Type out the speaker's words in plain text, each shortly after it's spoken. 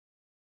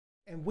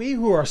And we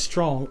who are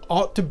strong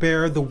ought to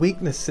bear the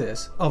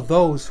weaknesses of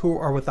those who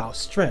are without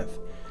strength,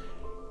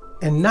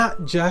 and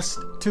not just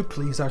to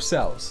please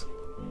ourselves.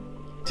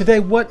 Today,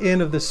 what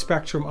end of the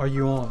spectrum are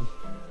you on?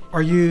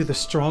 Are you the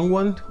strong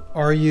one,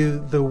 or are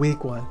you the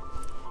weak one?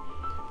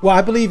 Well,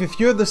 I believe if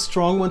you're the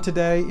strong one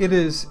today, it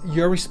is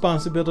your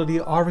responsibility,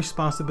 our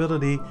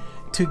responsibility,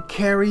 to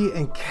carry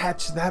and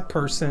catch that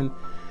person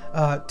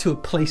to a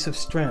place of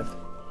strength.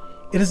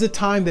 It is a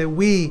time that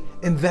we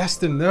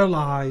invest in their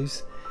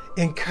lives,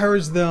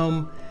 encourage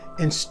them,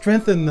 and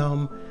strengthen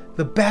them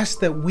the best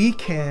that we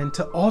can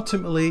to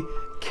ultimately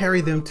carry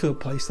them to a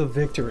place of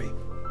victory.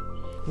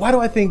 Why do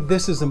I think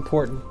this is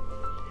important?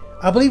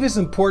 I believe it's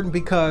important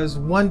because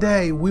one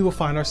day we will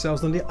find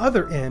ourselves on the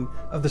other end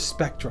of the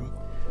spectrum.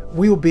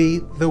 We will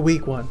be the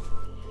weak one.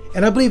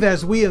 And I believe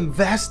as we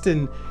invest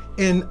in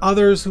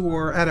others who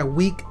are at a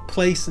weak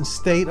place and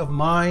state of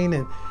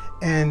mind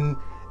and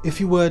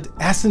if you would,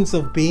 essence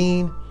of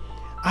being,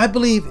 I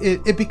believe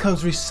it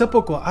becomes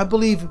reciprocal. I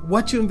believe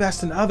what you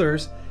invest in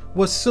others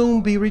will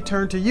soon be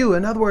returned to you.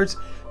 In other words,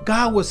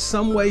 God will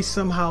some way,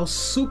 somehow,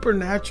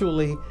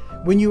 supernaturally,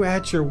 when you're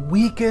at your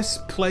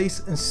weakest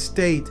place and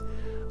state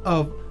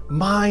of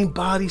mind,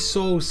 body,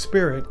 soul,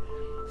 spirit,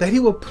 that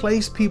He will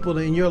place people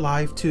in your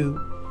life to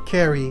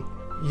carry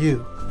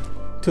you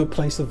to a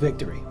place of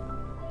victory.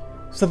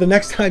 So the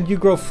next time you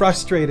grow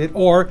frustrated,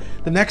 or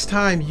the next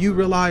time you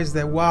realize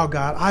that, wow,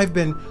 God, I've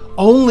been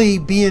only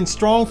being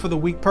strong for the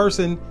weak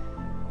person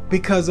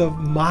because of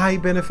my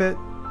benefit,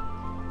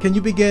 can you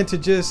begin to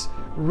just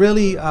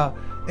really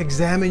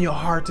examine your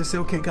heart to say,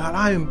 okay, God,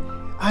 I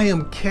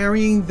am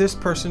carrying this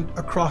person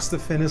across the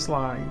finish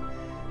line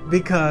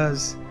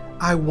because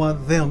I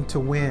want them to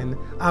win.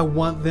 I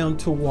want them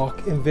to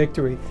walk in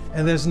victory.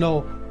 And there's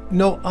no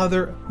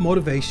other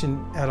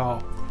motivation at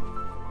all.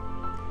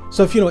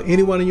 So if you know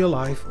anyone in your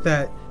life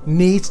that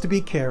needs to be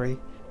carried,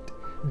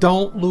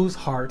 don't lose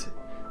heart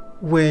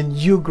when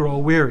you grow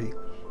weary.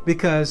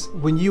 Because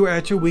when you are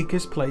at your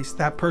weakest place,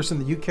 that person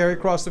that you carry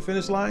across the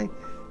finish line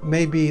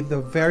may be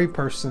the very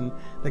person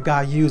that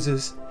God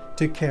uses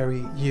to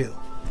carry you.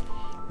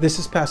 This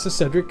is Pastor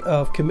Cedric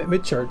of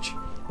Commitment Church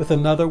with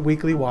another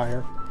weekly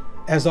wire.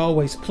 As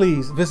always,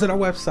 please visit our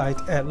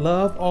website at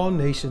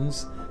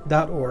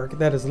loveallnations.org.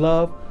 That is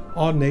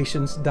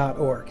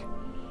loveallnations.org.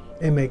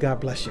 And may God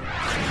bless you.